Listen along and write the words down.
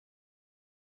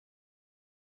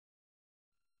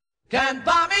Can't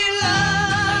buy me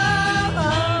love,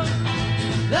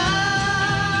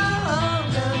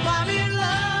 love, can't buy me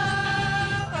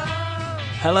love.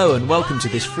 Hello and welcome to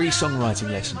this free songwriting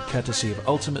lesson courtesy of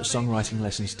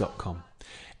ultimatesongwritinglessons.com.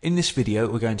 In this video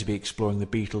we're going to be exploring the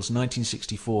Beatles'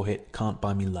 1964 hit Can't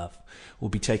Buy Me Love. We'll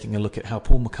be taking a look at how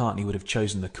Paul McCartney would have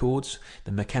chosen the chords,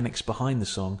 the mechanics behind the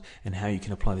song, and how you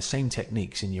can apply the same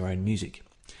techniques in your own music.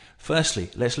 Firstly,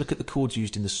 let's look at the chords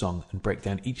used in the song and break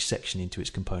down each section into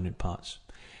its component parts.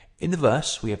 In the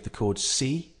verse, we have the chords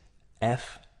C,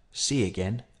 F, C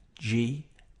again, G,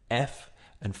 F,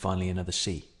 and finally another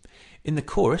C. In the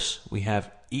chorus, we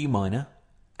have E minor,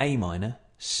 A minor,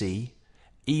 C,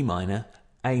 E minor,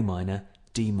 A minor,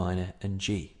 D minor, and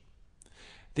G.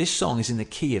 This song is in the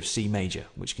key of C major,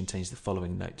 which contains the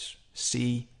following notes: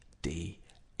 C, D,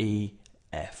 E,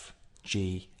 F,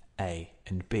 G, A,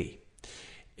 and B.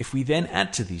 If we then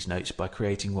add to these notes by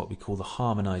creating what we call the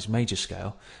harmonized major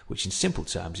scale, which in simple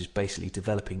terms is basically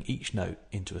developing each note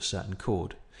into a certain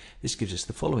chord, this gives us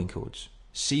the following chords: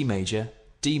 C major,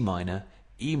 D minor,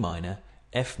 E minor,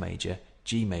 F major,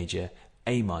 G major,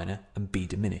 A minor, and B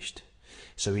diminished.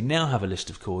 So we now have a list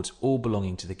of chords all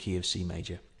belonging to the key of C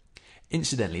major.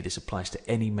 Incidentally, this applies to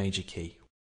any major key.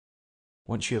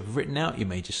 Once you have written out your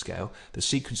major scale, the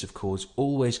sequence of chords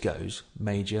always goes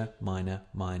major, minor,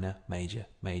 minor, major,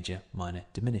 major, minor,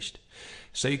 diminished.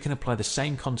 So you can apply the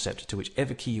same concept to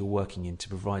whichever key you're working in to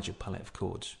provide your palette of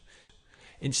chords.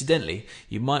 Incidentally,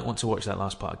 you might want to watch that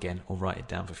last part again or write it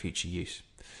down for future use.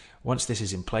 Once this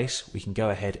is in place, we can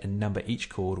go ahead and number each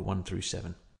chord 1 through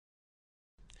 7.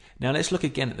 Now let's look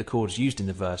again at the chords used in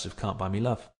the verse of Can't Buy Me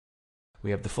Love. We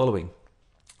have the following: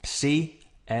 C,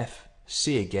 F,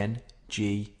 C again,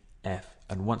 G, F,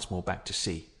 and once more back to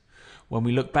C. When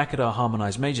we look back at our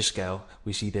harmonized major scale,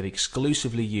 we see they've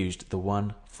exclusively used the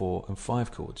 1, 4, and 5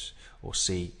 chords, or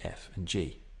C, F, and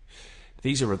G.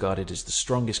 These are regarded as the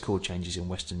strongest chord changes in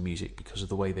Western music because of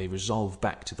the way they resolve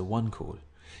back to the 1 chord.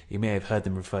 You may have heard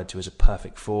them referred to as a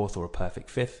perfect 4th or a perfect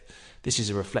 5th. This is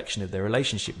a reflection of their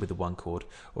relationship with the 1 chord,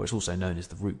 or it's also known as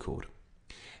the root chord.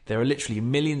 There are literally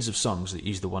millions of songs that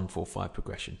use the 1-4-5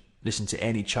 progression. Listen to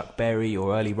any Chuck Berry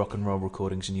or early rock and roll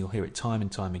recordings and you'll hear it time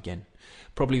and time again.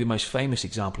 Probably the most famous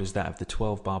example is that of the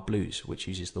 12-bar blues, which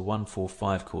uses the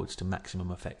 1-4-5 chords to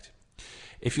maximum effect.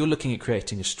 If you're looking at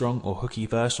creating a strong or hooky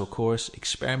verse or chorus,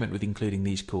 experiment with including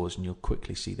these chords and you'll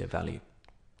quickly see their value.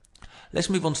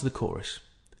 Let's move on to the chorus.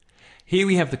 Here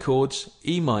we have the chords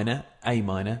E minor, A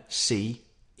minor, C,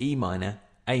 E minor,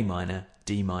 A minor,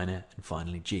 D minor, and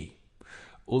finally G.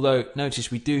 Although notice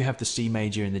we do have the C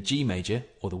major and the G major,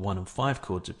 or the 1 and 5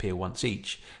 chords appear once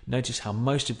each, notice how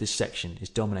most of this section is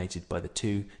dominated by the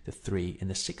 2, the 3 and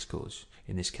the 6 chords,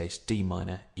 in this case D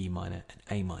minor, E minor and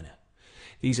A minor.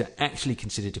 These are actually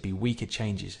considered to be weaker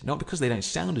changes, not because they don't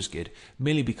sound as good,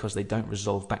 merely because they don't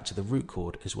resolve back to the root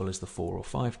chord as well as the 4 or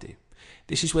 5 do.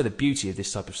 This is where the beauty of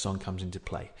this type of song comes into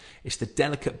play. It's the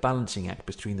delicate balancing act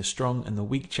between the strong and the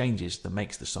weak changes that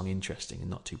makes the song interesting and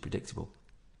not too predictable.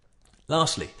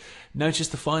 Lastly, notice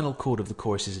the final chord of the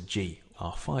chorus is a G,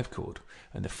 our 5 chord,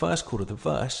 and the first chord of the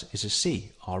verse is a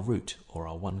C, our root, or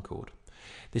our 1 chord.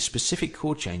 This specific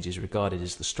chord change is regarded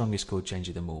as the strongest chord change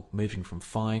of them all, moving from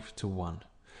 5 to 1.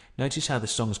 Notice how the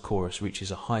song's chorus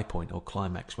reaches a high point or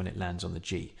climax when it lands on the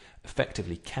G,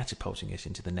 effectively catapulting us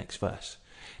into the next verse.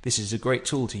 This is a great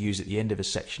tool to use at the end of a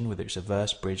section, whether it's a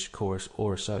verse, bridge, chorus,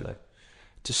 or a solo.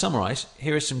 To summarise,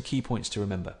 here are some key points to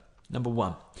remember. Number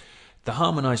 1. The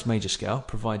harmonized major scale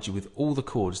provides you with all the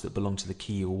chords that belong to the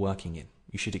key you're working in.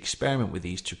 You should experiment with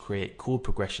these to create chord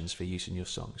progressions for use in your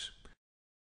songs.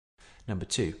 Number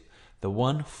 2. The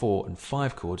 1, 4 and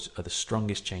 5 chords are the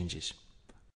strongest changes.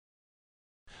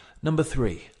 Number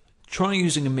 3. Try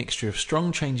using a mixture of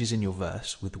strong changes in your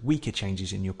verse with weaker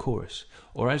changes in your chorus,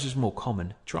 or as is more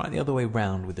common, try it the other way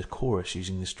round with the chorus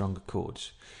using the stronger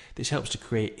chords. This helps to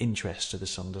create interest so the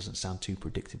song doesn't sound too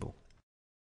predictable.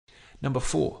 Number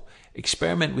 4.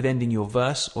 Experiment with ending your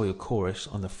verse or your chorus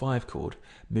on the 5 chord,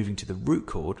 moving to the root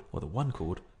chord or the 1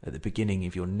 chord at the beginning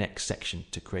of your next section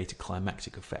to create a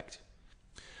climactic effect.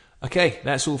 Okay,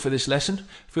 that's all for this lesson.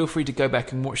 Feel free to go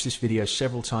back and watch this video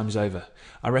several times over.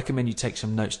 I recommend you take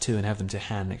some notes too and have them to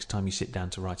hand next time you sit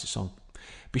down to write a song.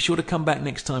 Be sure to come back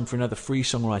next time for another free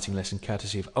songwriting lesson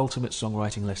courtesy of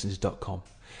ultimatesongwritinglessons.com.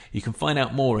 You can find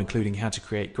out more, including how to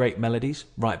create great melodies,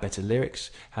 write better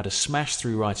lyrics, how to smash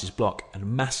through writer's block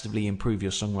and massively improve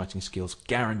your songwriting skills,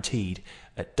 guaranteed,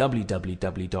 at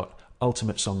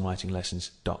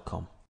www.ultimatesongwritinglessons.com.